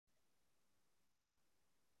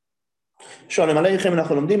שלום עליכם,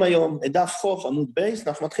 אנחנו לומדים היום את דף חוף עמוד בייס,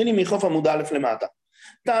 אנחנו מתחילים מחוף עמוד א' למטה.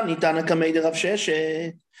 תני תנא קמי דרב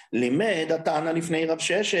ששת, לימד התנא לפני רב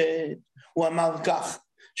ששת, הוא אמר כך,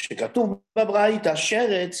 שכתוב בברייתא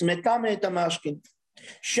שרץ מטמא את המשכין.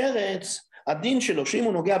 שרץ, הדין שלו שאם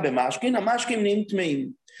הוא נוגע במשכין, המשכין נהיים טמאים.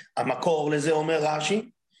 המקור לזה אומר רש"י,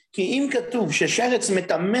 כי אם כתוב ששרץ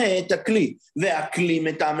מטמא את הכלי והכלי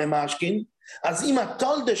מטמא משכין, אז אם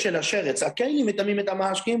התולדה של השרץ, הכלים מטמאים את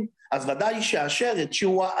המשכין, אז ודאי שהשרץ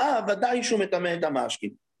שהוא האב, ודאי שהוא מטמא את המשכין.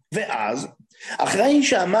 ואז, אחרי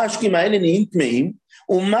שהמשקים האלה נהיים טמאים,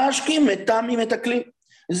 ומשקים מטמאים את הכלי.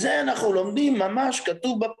 זה אנחנו לומדים ממש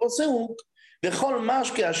כתוב בפסוק, בכל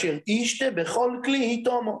משקה אשר ישתה בכל כלי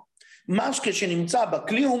יטומו. משקה שנמצא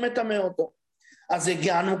בכלי הוא מטמא אותו. אז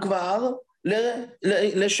הגענו כבר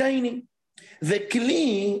לשני.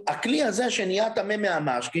 וכלי, הכלי הזה שנהיה טמא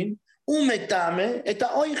מהמשקים, הוא מטמא את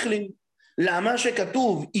האויכלים. למה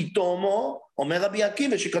שכתוב יטומו, אומר רבי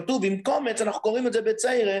עקיבא, שכתוב עם קומץ, אנחנו קוראים את זה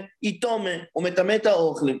בצעירה, יטומה, הוא מטמא את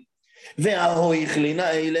האוכלים. והאויכלים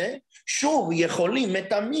האלה, שוב יכולים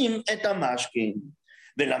מטמאים את המשכין.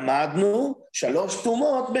 ולמדנו 3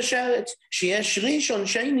 טומאות בשרץ, שיש ראשון,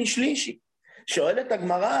 שני, שלישי. שואלת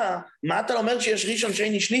הגמרא, מה אתה אומר שיש ראשון,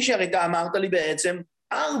 שני, שלישי? הרי אתה אמרת לי בעצם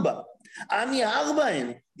 4. אני 4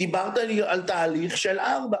 הן, דיברת לי על תהליך של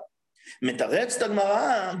 4. מתרצת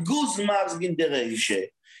הגמרא, גוז מרזגין דריישה,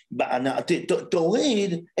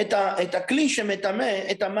 תוריד את הכלי שמטמא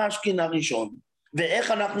את המשכין הראשון.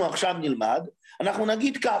 ואיך אנחנו עכשיו נלמד? אנחנו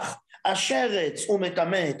נגיד כך, השרץ הוא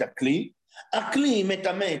מטמא את הכלי, הכלי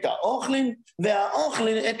מטמא את האוכלין,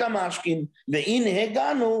 והאוכלין את המשכין. והנה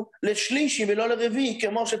הגענו לשלישי ולא לרביעי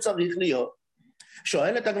כמו שצריך להיות.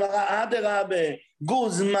 שואלת הגמרא, אדרבה,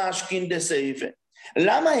 גוז משכין דסייפה.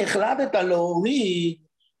 למה החלטת להוריד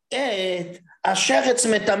את השרץ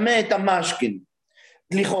מטמא את המשכין?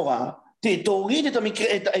 לכאורה, תוריד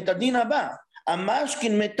את הדין הבא,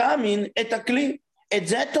 המשכין מטמאים את הכלי, את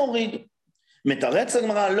זה תוריד. מתרץ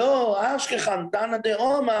הגמרא, לא, אשכחן תנא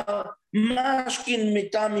דאמר, משכין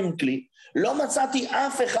מטמאים כלי. לא מצאתי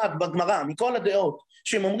אף אחד בגמרא, מכל הדעות,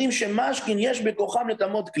 שהם אומרים שמשכין יש בכוחם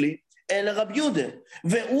לטמאות כלי, אלא רב יהודה,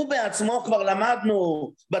 והוא בעצמו כבר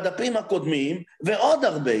למדנו בדפים הקודמים, ועוד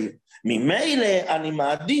הרבה. ממילא אני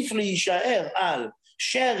מעדיף להישאר על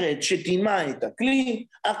שרץ שטימא את הכלי,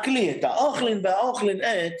 הכלי את האוכלין, והאוכלין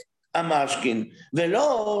את המשכין,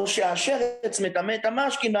 ולא שהשרץ מטמא את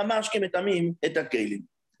המשכין, והמשכין מטמאים את הכלים.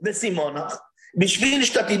 וסימונך, בשביל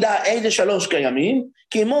שאתה תדע איזה 3 קיימים,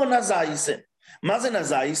 כמו נזייסה. מה זה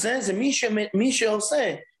נזייסה? זה מי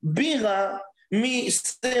שעושה בירה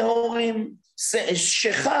משעורים,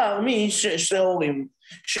 שחר משעורים.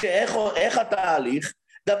 איך התהליך?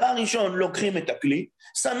 דבר ראשון, לוקחים את הכלי,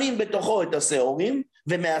 שמים בתוכו את השעורים,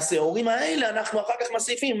 ומהשעורים האלה אנחנו אחר כך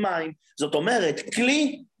מוסיפים מים. זאת אומרת,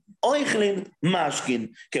 כלי אויכלין משכין,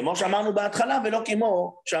 כמו שאמרנו בהתחלה ולא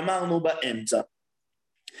כמו שאמרנו באמצע.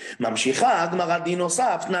 ממשיכה הגמרא דין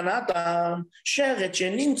נוסף, נתן שרץ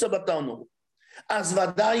שנמצא בתנור. אז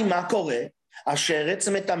ודאי מה קורה? השרץ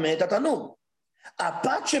מטמא את התנור.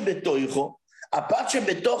 הפת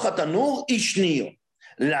שבתוך התנור היא שניו.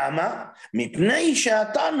 למה? מפני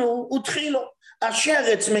שהתנור הוא תחילו.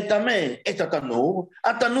 השרץ מטמא את התנור,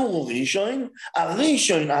 התנור הוא ראשון,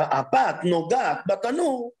 הראשון, הפת נוגעת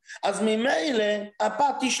בתנור, אז ממילא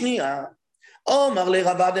הפת היא שנייה. אומר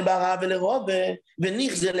לרבא דברא ולרובה,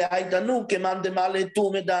 וניחזה להי תנור כמאן דמלא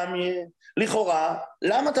טומא דמיא. לכאורה,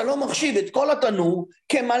 למה אתה לא מחשיב את כל התנור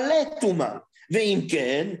כמלא טומאה? ואם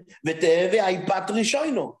כן, ותהווה היפת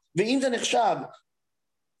ראשונו, ואם זה נחשב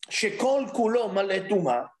שכל כולו מלא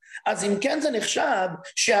טומאה, אז אם כן זה נחשב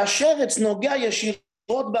שהשרץ נוגע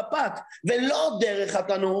ישירות בפת, ולא דרך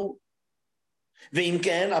התנור. ואם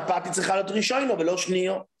כן, הפת היא צריכה להיות ראשונו ולא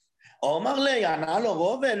שניו. אומר לי, ענה לו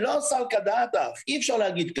רובה, לא סלקא דעתך, אי אפשר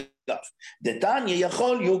להגיד כך. דתניא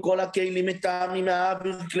יכול יהיו כל הכלים מטמאים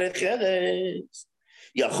מהאוויר כלי חרס.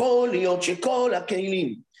 יכול להיות שכל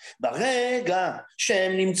הכלים, ברגע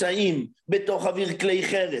שהם נמצאים בתוך אוויר כלי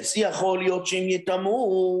חרס, יכול להיות שהם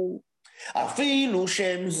יטמאו, אפילו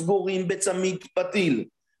שהם סגורים בצמיג פתיל.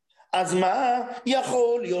 אז מה?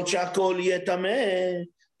 יכול להיות שהכל יהיה טמא.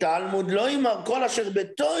 תלמוד לא יאמר כל אשר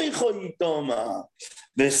בתוכו יטמא,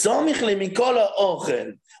 וסומך לי מכל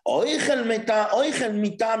האוכל. אוכל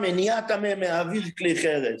מטמא נהיה טמא מהאוויר כלי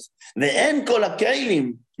חרס, ואין כל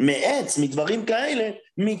הכלים מעץ, מדברים כאלה,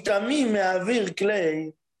 מטמאים מהאוויר כלי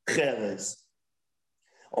חרס.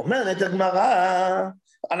 אומרת הגמרא,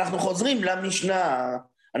 אנחנו חוזרים למשנה,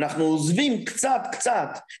 אנחנו עוזבים קצת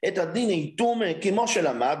את הדיני טומאה כמו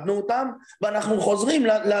שלמדנו אותם, ואנחנו חוזרים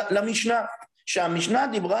למשנה. שהמשנה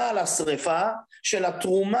דיברה על השריפה של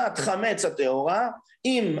התרומת חמץ הטהורה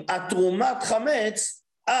עם התרומת חמץ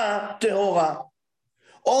הטהורה,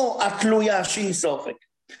 או התלויה שהיא סופק.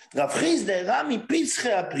 רב חיסדא ראה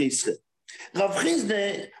מפיסחי הפריסחי. רב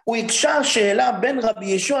חיסדא הוא הקשה שאלה בין רבי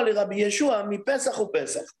ישוע לרבי ישוע מפסח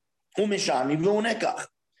ופסח. הוא משני והוא עונה כך.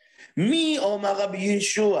 מי אומר רבי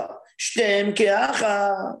ישוע? שתיהם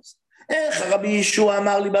כאחת. איך רבי ישוע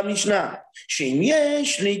אמר לי במשנה? שאם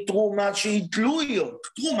יש לי תרומה שהיא תלויות,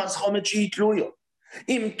 תרומה חומץ שהיא תלויות,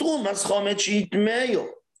 אם תרומה חומץ שהיא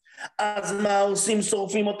טמאיות, אז מה עושים?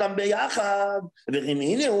 שורפים אותם ביחד.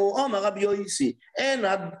 והנה הוא אומר רבי יוסי,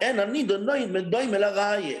 אין אני דוים אל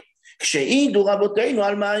הראיה. כשעידו רבותינו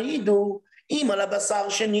על מה עידו? אם על הבשר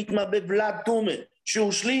שנטמא בבלד טומא,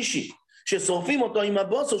 שהוא שלישי, ששורפים אותו עם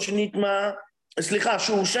הבוסר שנטמא,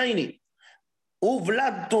 שהוא שני, הוא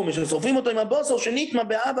ולד טומא, ששורפים אותו עם הבוסר שנטמא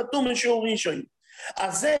באב הטומא שהוא ראשון.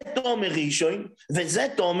 אז זה טומא ראשון וזה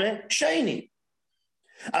טומא שני.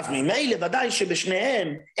 אז ממילא ודאי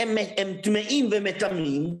שבשניהם הם טמאים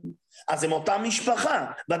ומטמאים, אז הם אותה משפחה,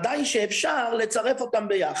 ודאי שאפשר לצרף אותם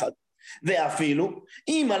ביחד. ואפילו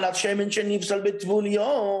אם על השמן שנפסל בטבול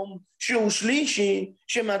יום, שהוא שלישי,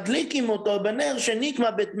 שמדליקים אותו בנר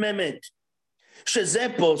שנטמא בטמא, שזה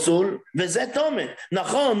פוסול וזה טומא.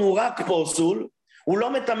 נכון, הוא רק פוסול, הוא לא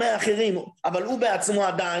מטמא אחרים, אבל הוא בעצמו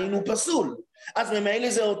עדיין הוא פסול. אז ממילא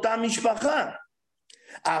זה אותה משפחה.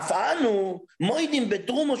 אף אנו מוידים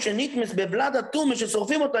בתרומו שנטמס בבלד הטומא,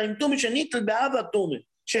 ששורפים אותה עם טומא שנטל באב הטומא,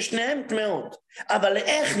 ששניהם טמאות. אבל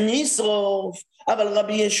איך נשרוף? אבל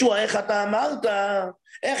רבי ישוע, איך אתה אמרת?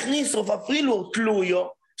 איך נשרוף? אפילו תלויו,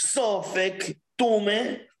 סופק, טומא,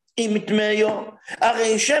 עם טמאיו.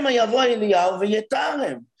 הרי שמא יבוא אליהו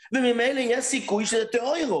ויתרם, וממילא יש סיכוי שזה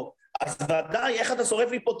תאוירו. אז ודאי, איך אתה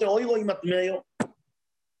שורף לי פה תאוירו עם הטמאיו?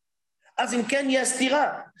 אז אם כן יש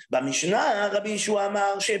סתירה. במשנה רבי ישוע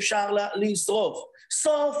אמר שאפשר לשרוף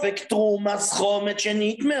סופק תרומס חומץ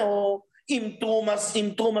שנטמאו,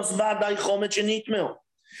 עם תרומס ודאי חומץ שנטמאו.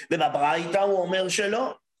 ובברייתא הוא אומר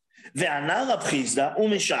שלא. וענה רב חיסדא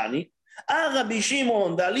ומשני, רבי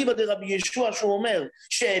שמעון ואליבא דרבי ישוע שהוא אומר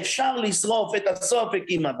שאפשר לשרוף את הסופק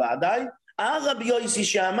עם הוודאי, רבי יוסי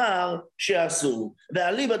שאמר שאסור,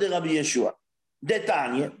 ואליבא דרבי ישוע.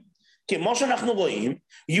 דתניא, כמו שאנחנו רואים,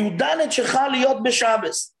 י"ד שחל להיות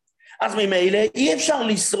בשבס. אז ממילא אי אפשר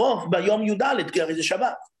לשרוף ביום י"ד, כי הרי זה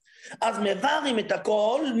שבת. אז מברים את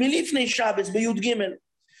הכל מלפני שבס בי"ג.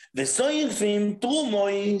 ושורפים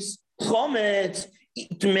תרומויס, חומץ,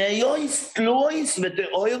 טמאיויס, תלויס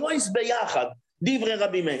ותאוירויס ביחד, דברי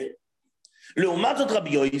רבי מאיר. לעומת זאת רבי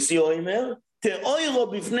יוסי אומר, תאוירו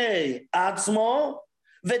בפני עצמו,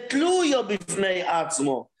 ותלויו בפני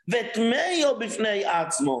עצמו, וטמאיו בפני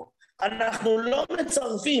עצמו. אנחנו לא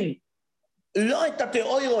מצרפים לא את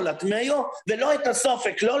התאוירו לטמאיו, ולא את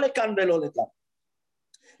הסופק, לא לכאן ולא לכאן.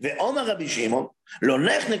 ואומר רבי שמעון, לא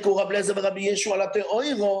נחנקו רב אליעזר ורבי ישוע על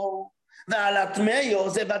התאוירו, ועל הטמאיו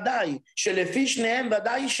זה ודאי, שלפי שניהם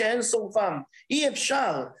ודאי שאין שורפם. אי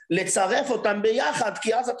אפשר לצרף אותם ביחד,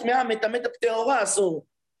 כי אז הטמאה מטמאת הטהורה אסור.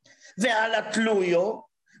 ועל התלויו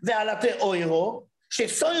ועל התאוירו,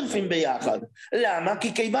 ששורפים ביחד. למה?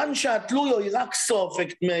 כי כיוון שהתלויו היא רק סופק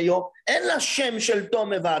טמאיו, אין לה שם של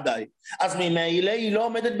טומא ודאי. אז ממילא היא לא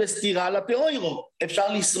עומדת בסתירה לתאוירו. אפשר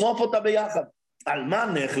לשרוף אותה ביחד. על מה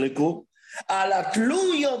נחלקו? על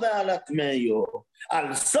התלויו ועל הטמאיו.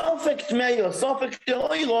 על סופק טמאיו, סופק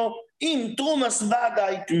תאוירו, עם תרומס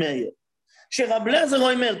ודאי טמאיו. שרב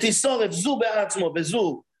אליעזר אומר, תשורף זו בעצמו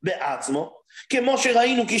וזו בעצמו, כמו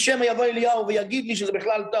שראינו, כי שמא יבוא אליהו ויגיד לי שזה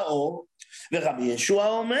בכלל טהור, ורבי ישוע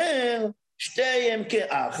אומר, שתיהם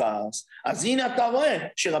כאחס. אז הנה אתה רואה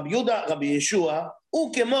רבי ישוע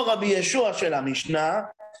הוא כמו רבי ישוע של המשנה,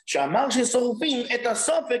 שאמר ששורפים את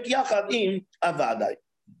הסופק יחד עם הוודאי.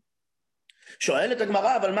 שואלת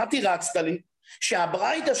הגמרא, אבל מה תירצת לי?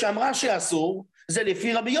 שהברייתא שאמרה שאסור, זה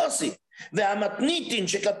לפי רבי יוסי, והמתניתין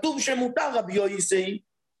שכתוב שמותר רבי יוסי,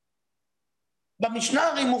 במשנה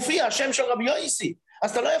הרי מופיע השם של רבי יוסי,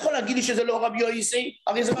 אז אתה לא יכול להגיד לי שזה לא רבי יוסי,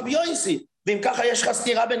 הרי זה רבי יוסי, ואם ככה יש לך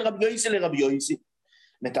סתירה בין רבי יוסי לרבי יוסי.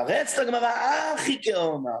 מתרצת הגמרא, אחי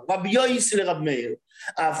כאומר, רבי יוסי לרב מאיר,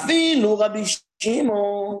 אפילו רבי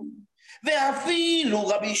שמעון, ואפילו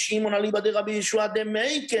רבי שמעון אליבא דרבי ישוע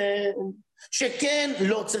דמייקל, שכן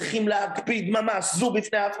לא צריכים להקפיד ממש זו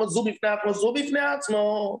בפני עצמו, זו בפני עצמו, זו בפני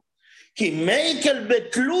עצמו, כי מייקל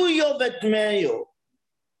בתלויו וטמאיו,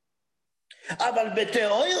 אבל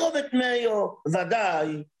בתאוירו וטמאיו ודאי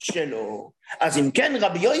שלא. אז אם כן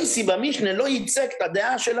רבי יוסי במשנה לא ייצג את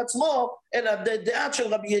הדעה של עצמו, אלא דעה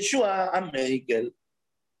של רבי ישוע המייקל.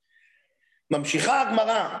 ממשיכה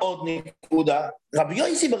הגמרא, עוד נקודה, רבי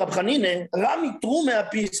יוסי ברב חנינא רמי תרומה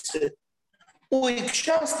הפיסחא, הוא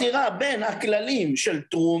הקשר סתירה בין הכללים של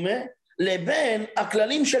תרומה לבין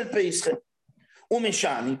הכללים של פיסחא. הוא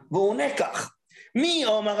משני, והוא עונה כך, מי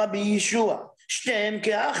אומר רבי ישוע, שתיהם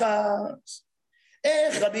כאחת?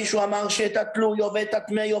 איך רבי ישוע אמר שאת התלויו ואת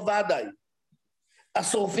הטמאיו ודאי?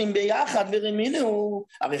 השורפים ביחד ורמינו,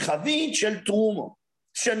 הרי חבית של תרומו,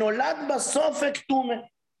 שנולד בסופק תרומה.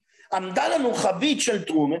 עמדה לנו חבית של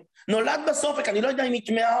תרומה, נולד בסופק, אני לא יודע אם היא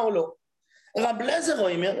טמאה או לא. רב אליעזר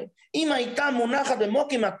אומר, אם הייתה מונחת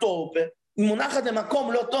במוקים התורפה, מונחת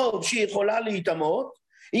במקום לא טוב שהיא יכולה להתאמות,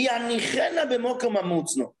 היא יניחנה במוקם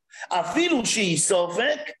המוצנו. אפילו שהיא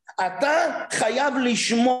סופק, אתה חייב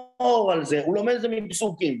לשמור על זה, הוא לומד את זה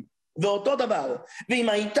מפסוקים. ואותו דבר, ואם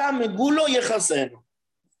הייתה מגולו יחסנו.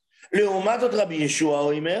 לעומת זאת רבי ישוע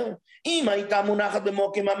אומר, אם הייתה מונחת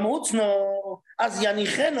במוקם המוצנו, אז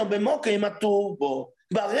יניחנו במוקם הטורבו.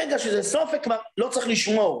 ברגע שזה סופק כבר לא צריך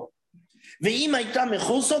לשמור. ואם הייתה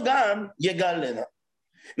מחוסו גם יגלנה.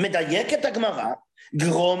 מדייקת הגמרא,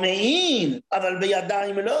 גרומאין, אבל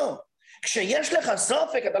בידיים לא. כשיש לך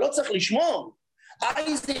סופק אתה לא צריך לשמור.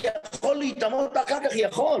 זה יכול להתאמות, אחר כך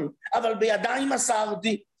יכול, אבל בידיים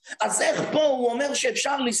מסרתי. אז איך פה הוא אומר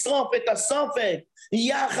שאפשר לשרוף את הסופק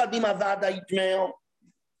יחד עם הוועד היטמאו?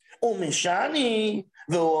 הוא משני,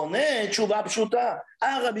 והוא עונה תשובה פשוטה.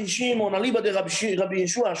 רבי שמעון אליבא דרבי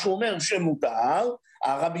ישוע שאומר שמותר,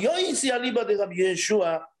 הרבי יוסי אליבא דרבי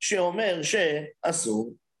ישוע שאומר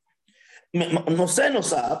שאסור. נושא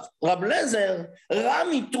נוסף, רב אליעזר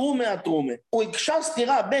רמי תרומה התרומה, הוא הקשר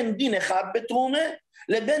סתירה בין דין אחד בתרומה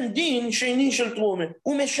לבין דין שני של תרומה,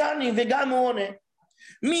 הוא משני וגם הוא עונה.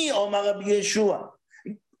 מי אומר רבי ישוע?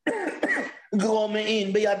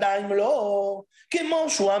 גרומאין בידיים לא, כמו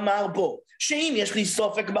שהוא אמר פה, שאם יש לי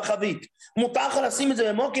סופק בחבית, מותר לך לשים את זה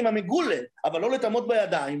במוקים המגולה, אבל לא לטמות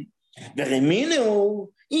בידיים. ורמינו,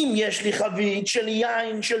 אם יש לי חבית של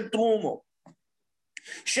יין של תרומו,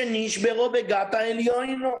 שנשברו בגת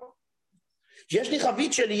העליונו, יש לי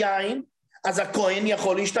חבית של יין, אז הכהן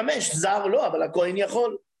יכול להשתמש, זר לא, אבל הכהן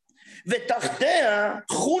יכול. ותחתיה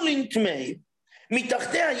חולין טמאי,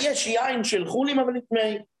 מתחתיה יש יין של חולים אבל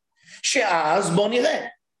טמאי, שאז בוא נראה,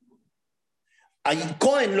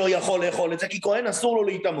 הכהן לא יכול לאכול את זה, כי כהן אסור לו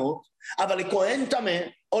להתאמות, אבל לכהן טמא,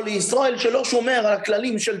 או לישראל שלא שומר על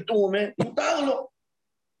הכללים של תרומה, מותר לו.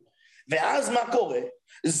 ואז מה קורה?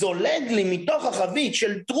 זולג לי מתוך החבית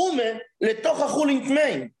של תרומה לתוך החולים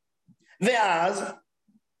טמאים, ואז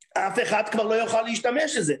אף אחד כבר לא יוכל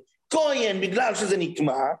להשתמש לזה. כהן בגלל שזה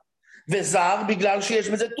נטמא, וזר בגלל שיש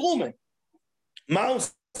בזה תרומה. מה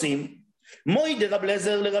עושים? מוידי רב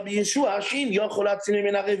אליעזר לרבי ישוע, שאם יכול להציל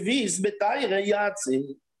ממנה רביס בתיירה יציל.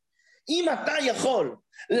 אם אתה יכול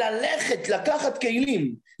ללכת, לקחת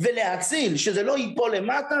כלים ולהציל, שזה לא ייפול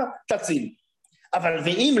למטה, תציל. אבל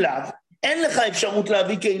ואם לאו, אין לך אפשרות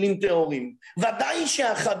להביא כלים טהורים. ודאי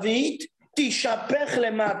שהחבית תשפך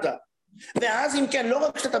למטה. ואז אם כן, לא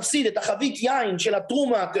רק שאתה תפסיד את החבית יין של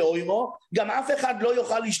התרומה הטהורו, גם אף אחד לא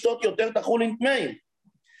יוכל לשתות יותר את החולין טמאים.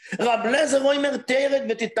 רב אליעזר אומר תרד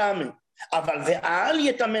ותטמא, אבל ואל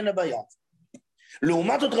יטמנה ביד.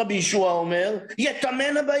 לעומת זאת רבי ישוע אומר,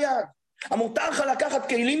 יטמנה ביד. המותר לך לקחת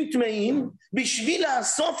כלים טמאים בשביל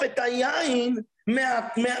לאסוף את היין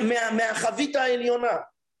מהחבית העליונה.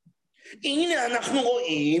 הנה אנחנו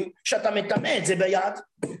רואים שאתה מטמא את זה ביד.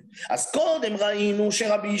 אז קודם ראינו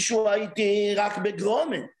שרבי ישוע הייתי רק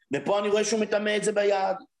בגרומה, ופה אני רואה שהוא מטמא את זה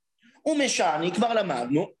ביד. ומשני כבר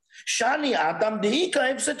למדנו, שני אתם דאיקה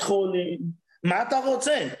הפסד חולין. מה אתה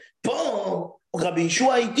רוצה? פה רבי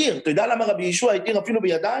ישוע התיר. אתה יודע למה רבי ישוע התיר אפילו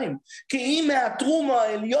בידיים? כי אם מהתרומה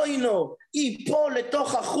העליונו ייפול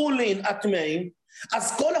לתוך החולין הטמאים,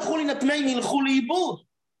 אז כל החולין הטמאים ילכו לאיבוד.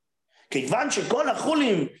 כיוון שכל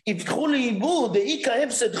החולין יפתחו לאיבוד, דאיקה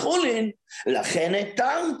הפסד חולין, לכן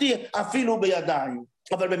התרתי אפילו בידיים.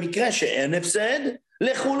 אבל במקרה שאין הפסד,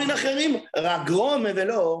 לחולין אחרים, רק גרומה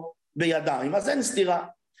ולא בידיים. אז אין סתירה.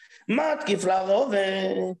 מה תקיף לרוב?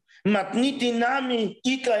 מתניתי נמי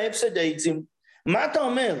איקה הפסד עצים. מה אתה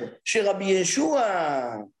אומר? שרבי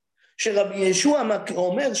ישוע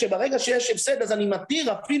אומר שברגע שיש הפסד אז אני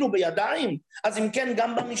מתיר אפילו בידיים? אז אם כן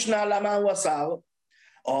גם במשנה למה הוא אסר?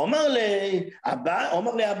 אומר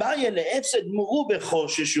לאביי להפסד מורו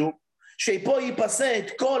בחוששו, שפה ייפסה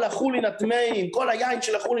את כל החולין הטמאים, כל היין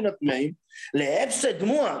של החולין הטמאים, להפסד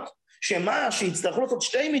מועט, שמה שיצטרכו לעשות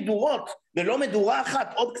שתי מדורות ולא מדורה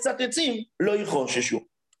אחת, עוד קצת עצים, לא יחוששו.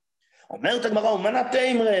 אומרת הגמרא, ומנה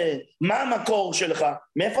תימרה, מה המקור שלך?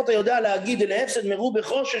 מאיפה אתה יודע להגיד להפסד מרו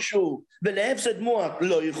בחוששו ולהפסד מועט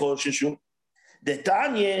לא יחוששו?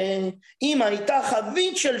 דתניא, אם הייתה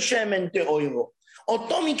חבית של שמן תאוירו,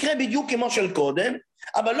 אותו מקרה בדיוק כמו של קודם,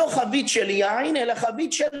 אבל לא חבית של יין, אלא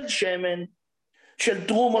חבית של שמן, של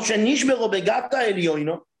תרומו שנשברו בגתא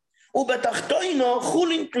עליונו, ובתחתינו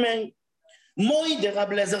חולין טמא. מוי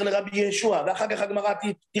דרב אליעזר לרבי ישוע, ואחר כך הגמרא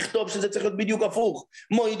תכתוב שזה צריך להיות בדיוק הפוך.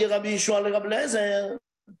 מוי דרבי ישוע לרב אליעזר,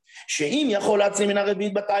 שאם יכול להציל מן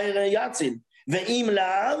הרביעית בתאיר יציל, ואם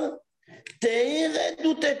לאו, תרד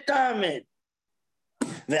ותטמא,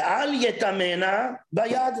 ואל יטמנה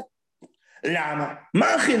ביד. למה?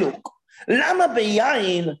 מה החילוק? למה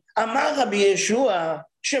ביין אמר רבי ישוע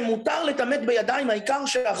שמותר לטמא בידיים, העיקר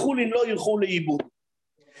שהחולין לא ילכו לאיבוד?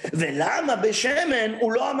 ולמה בשמן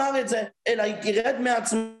הוא לא אמר את זה, אלא היא תרד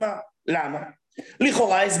מעצמה? למה?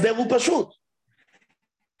 לכאורה ההסבר הוא פשוט.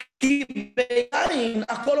 כי ביין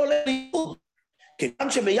הכל עולה לאיבוד. כיוון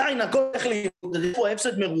שביין הכל הולך לאיבוד, זה פה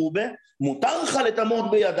הפסד מרובה, מותר לך לטמא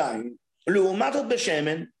בידיים. לעומת זאת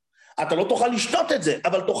בשמן, אתה לא תוכל לשתות את זה,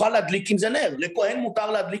 אבל תוכל להדליק עם זה נר. לכהן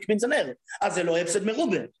מותר להדליק עם זה נר. אז זה לא הפסד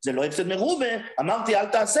מרובה. זה לא הפסד מרובה, אמרתי אל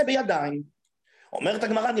תעשה בידיים. אומרת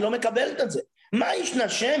הגמרא, אני לא מקבלת את זה. מה ישנה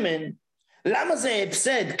שמן? למה זה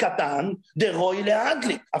הפסד קטן? דרוי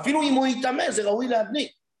להדליק. אפילו אם הוא יטמא, זה ראוי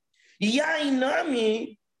להדליק. יין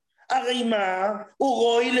נמי, הרי מה? הוא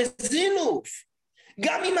רוי לזילוף.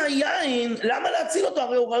 גם עם היין, למה להציל אותו?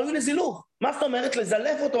 הרי הוא ראוי לזילוף. מה זאת אומרת?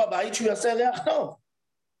 לזלף אותו בבית שהוא יעשה ריח טוב.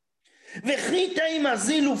 וכי תימא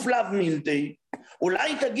זילוף לאו מילתי.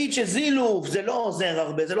 אולי תגיד שזילוף זה לא עוזר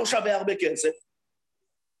הרבה, זה לא שווה הרבה כסף.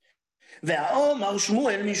 והאומר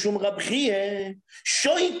שמואל משום רב חייא,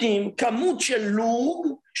 שויטים כמות של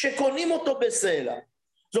לוג שקונים אותו בסלע.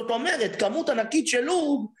 זאת אומרת, כמות ענקית של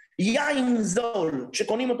לוג, יין זול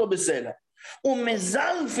שקונים אותו בסלע.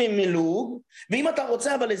 ומזלפים מלוג, ואם אתה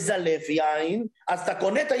רוצה אבל לזלף יין, אז אתה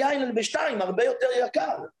קונה את היין בשתיים, הרבה יותר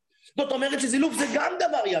יקר. זאת אומרת שזילוף זה גם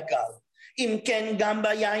דבר יקר. אם כן, גם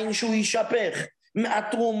ביין שהוא יישפך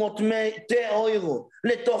מהתרומות תאוירו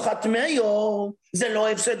לתוך התמיו, זה לא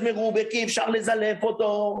הפסד מרובה, כי אפשר לזלף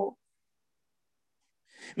אותו.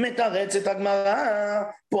 מתרצת הגמרא,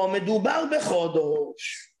 פה מדובר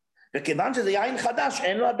בחודש. וכיוון שזה יין חדש,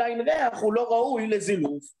 אין לו עדיין ריח, הוא לא ראוי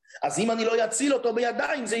לזילוף. אז אם אני לא יציל אותו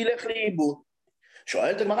בידיים, זה ילך לאיבוד.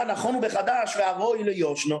 שואלת הגמרא, נכון הוא בחדש והראוי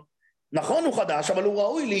ליושנו. נכון הוא חדש, אבל הוא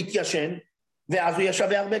ראוי להתיישן, ואז הוא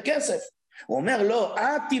ישווה הרבה כסף. הוא אומר, לא,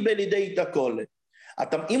 אתי בלידי תקולת.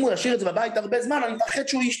 אם הוא ישאיר את זה בבית הרבה זמן, אני מפחד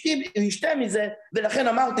שהוא ישתה מזה, ולכן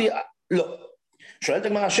אמרתי, לא. שואלת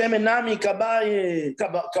הגמרא, שמן נמי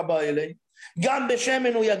קבע אלי, גם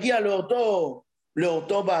בשמן הוא יגיע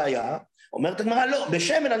לאותו בעיה. אומרת הגמרא, לא,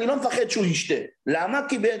 בשמן אני לא מפחד שהוא ישתה. למה?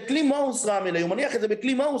 כי בכלי מאוס רם אלי, הוא מניח את זה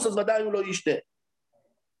בכלי מאוס, אז ודאי הוא לא ישתה.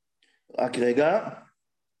 רק רגע.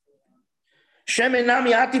 שמן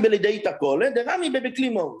נמי אתי בלידי תקולת, דרמי בכלי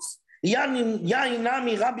מאוס. יין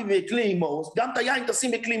נמי רבי בכלי מאוס, גם את היין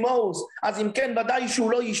תשים בכלי מאוס, אז אם כן ודאי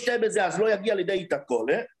שהוא לא ישתה בזה, אז לא יגיע לידי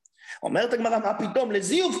תקולת. אומרת הגמרא, מה פתאום?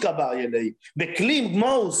 לזיוף קבע אלי, בכלי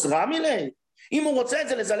מאוס רמי אלי. אם הוא רוצה את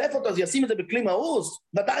זה לזלף אותו, אז ישים את זה בכלי מאוס?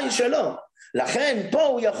 ודאי שלא. לכן פה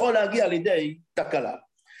הוא יכול להגיע לידי תקלה.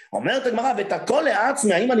 אומרת הגמרא, ותקול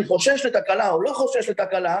לעצמי, האם אני חושש לתקלה או לא חושש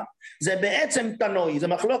לתקלה, זה בעצם תנוי, זה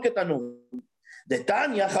מחלוקת תנוי.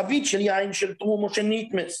 דתניא חבית של יין של תרומו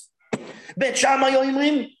שנתמס. בית שמאי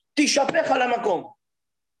אומרים, תשפך על המקום.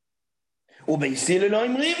 ובית הלל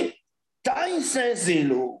אומרים, תעשה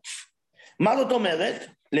זילוף. מה זאת אומרת?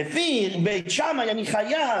 לפי בית שמאי אני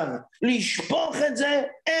חייב לשפוך את זה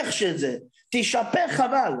איך שזה. תשפך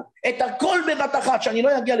חבל, את הכל בבת אחת, שאני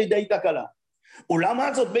לא אגיע לידי תקלה.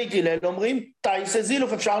 ולמה זאת בית הלל אומרים, תעשה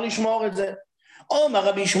זילוף, אפשר לשמור את זה. אומר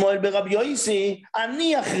רבי שמואל ברבי יוסי,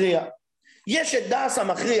 אני אכריע. יש את דעס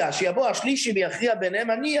המכריע, שיבוא השלישי ויכריע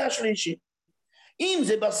ביניהם, אני אהיה השלישי. אם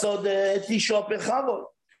זה בסוד תשפך חבל,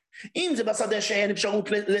 אם זה בשדה שאין אפשרות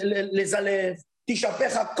לזלף,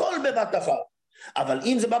 תשפך הכל בבת אחת. אבל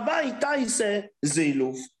אם זה בבית, תעשה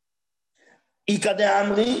זילוף. איכא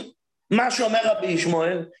דאמרי, מה שאומר רבי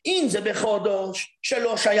שמואל, אם זה בחודש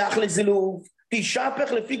שלא שייך לזילוף,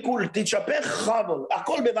 תשפך לפי כול, תשפך חבל,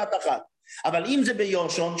 הכל בבת אחת. אבל אם זה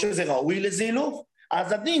ביושון, שזה ראוי לזילוף,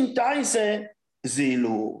 אז הדין תעשה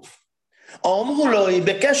זילוף. אמרו לו,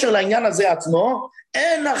 בקשר לעניין הזה עצמו,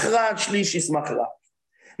 אין הכרעת שלישי סמכרא.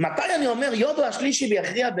 מתי אני אומר, יודו השלישי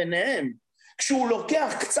ויכריע ביניהם? כשהוא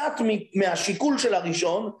לוקח קצת מהשיקול של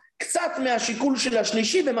הראשון, קצת מהשיקול של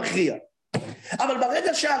השלישי ומכריע. אבל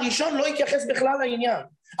ברגע שהראשון לא יתייחס בכלל לעניין,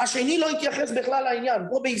 השני לא יתייחס בכלל לעניין,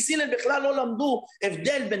 פה בית הלל בכלל לא למדו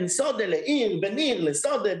הבדל בין סודה לעיר, בין עיר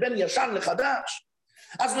לסודה, בין ישן לחדש.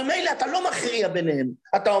 אז ממילא אתה לא מכריע ביניהם,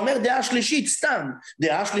 אתה אומר דעה שלישית סתם,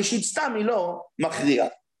 דעה שלישית סתם היא לא מכריעה.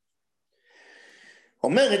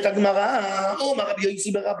 אומרת הגמרא, אומר רבי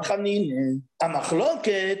יוסי ברב חנינא,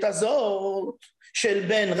 המחלוקת הזאת של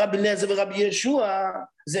בין רבי אליעזר ורבי ישוע,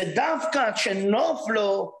 זה דווקא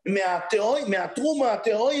שנופלו מהתרומה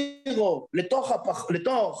התיאוירו לתוך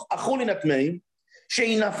החולין הטמאים,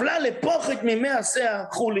 שהיא נפלה לפוחת ממעשה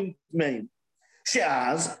החולין טמאים,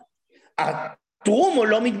 שאז התרומו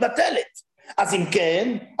לא מתבטלת. אז אם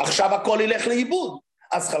כן, עכשיו הכל ילך לאיבוד.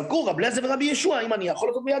 אז חלקו רבי אליעזר ורבי ישוע, אם אני יכול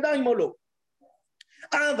לעשות בידיים או לא.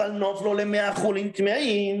 אבל נופלו למאה חולין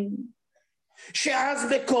טמאים, שאז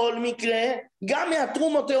בכל מקרה, גם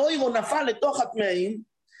מהתרומות האוירו נפל לתוך הטמאים,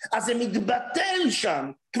 אז זה מתבטל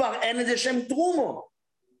שם, כבר אין איזה שם תרומו.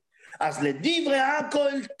 אז לדברי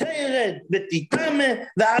הכל תרד ותיטמא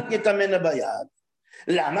ואל יטמאנה ביד.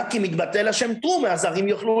 למה? כי מתבטל השם תרומה, הזרים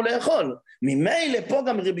יוכלו לאכול. ממילא פה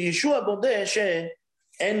גם רבי ישוע בודה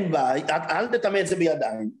שאין בעיה, אל תטמא את זה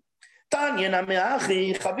בידיים. תניא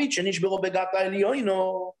מאחי חבית שנשברו בגת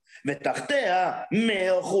העליונו ותחתיה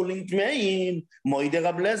 100 חולין טמאים מוידי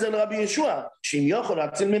רב אליעזר לרבי ישוע שאם יכול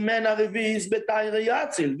להציל ממנה רביז בתיירי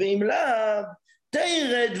יציל ואם לאו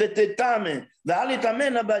תרד ותטמא ואל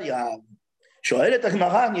יטמאנה ביד. שואלת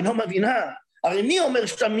הגמרא, אני לא מבינה, הרי מי אומר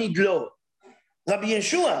שתמיד לא? רבי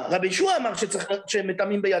ישוע אמר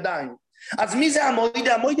שמטמאים בידיים. אז מי זה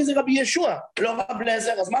המוידי? המוידי זה רבי ישוע, לא רב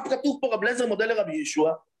אליעזר. אז מה כתוב פה? רב אליעזר מודה לרבי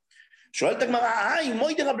ישוע. שואלת הגמרא,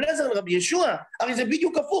 מוידי רב אליעזר לרבי ישוע, הרי זה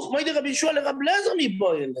בדיוק הפוך, מוידי רבי ישוע לרב אליעזר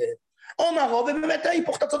מבויל. אומרו, ובאמת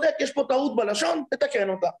ההיפוך, אתה צודק, יש פה טעות בלשון, תתקן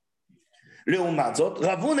אותה. לעומת זאת,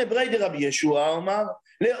 רב הונא ברי דרבי ישוע אומר,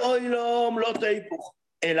 לעולם לא תהיפוך,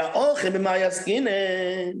 אלא אוכל במה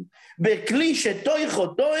יעסקינן, בכלי שתויכו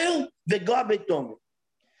תויר וגוע בתומר.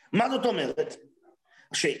 מה זאת אומרת?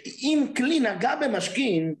 שאם כלי נגע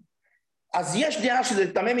במשכין, אז יש דעה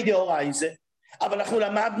שזה טמא מדאורייתא, אבל אנחנו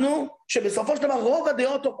למדנו שבסופו של דבר רוב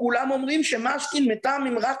הדעות או כולם אומרים שמשכין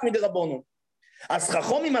מטמאים רק מדרבנן. אז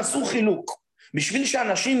חכמים עשו חילוק, בשביל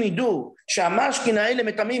שאנשים ידעו שהמשכין האלה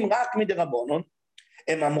מטמאים רק מדרבנן,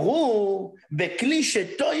 הם אמרו בכלי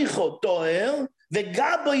שתויכו תוהר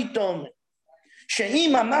וגבוי תומר,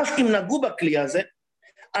 שאם המשכין נגעו בכלי הזה,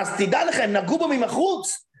 אז תדע לך, הם נגעו בו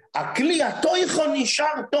ממחוץ, הכלי התויכו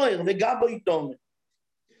נשאר תוהר וגבוי תומר.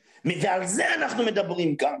 ועל זה אנחנו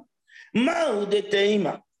מדברים כאן. מהו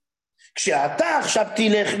דתימה? כשאתה עכשיו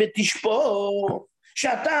תלך ותשפור,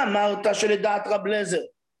 שאתה אמרת שלדעת רב אליעזר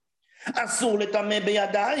אסור לטמא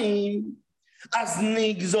בידיים, אז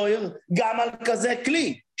נגזור גם על כזה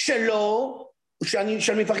כלי שאני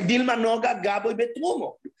מפחדיל מנוגה גבוי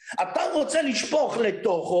בתרומו. אתה רוצה לשפוך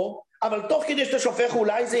לתוכו, אבל תוך כדי שאתה שופך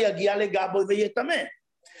אולי זה יגיע לגבוי ויטמא.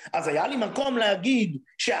 אז היה לי מקום להגיד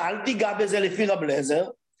שאל תיגע בזה לפי רב אליעזר,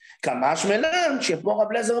 כמשמע לן שפה רב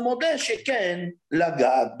אליעזר מודה שכן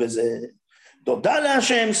לגעת בזה. תודה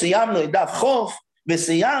להשם, סיימנו את דף חוף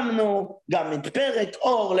וסיימנו גם את פרק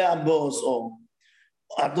אור לארבעוס אור.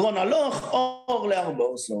 אדרון הלוך אור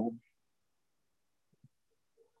לארבעוס אור.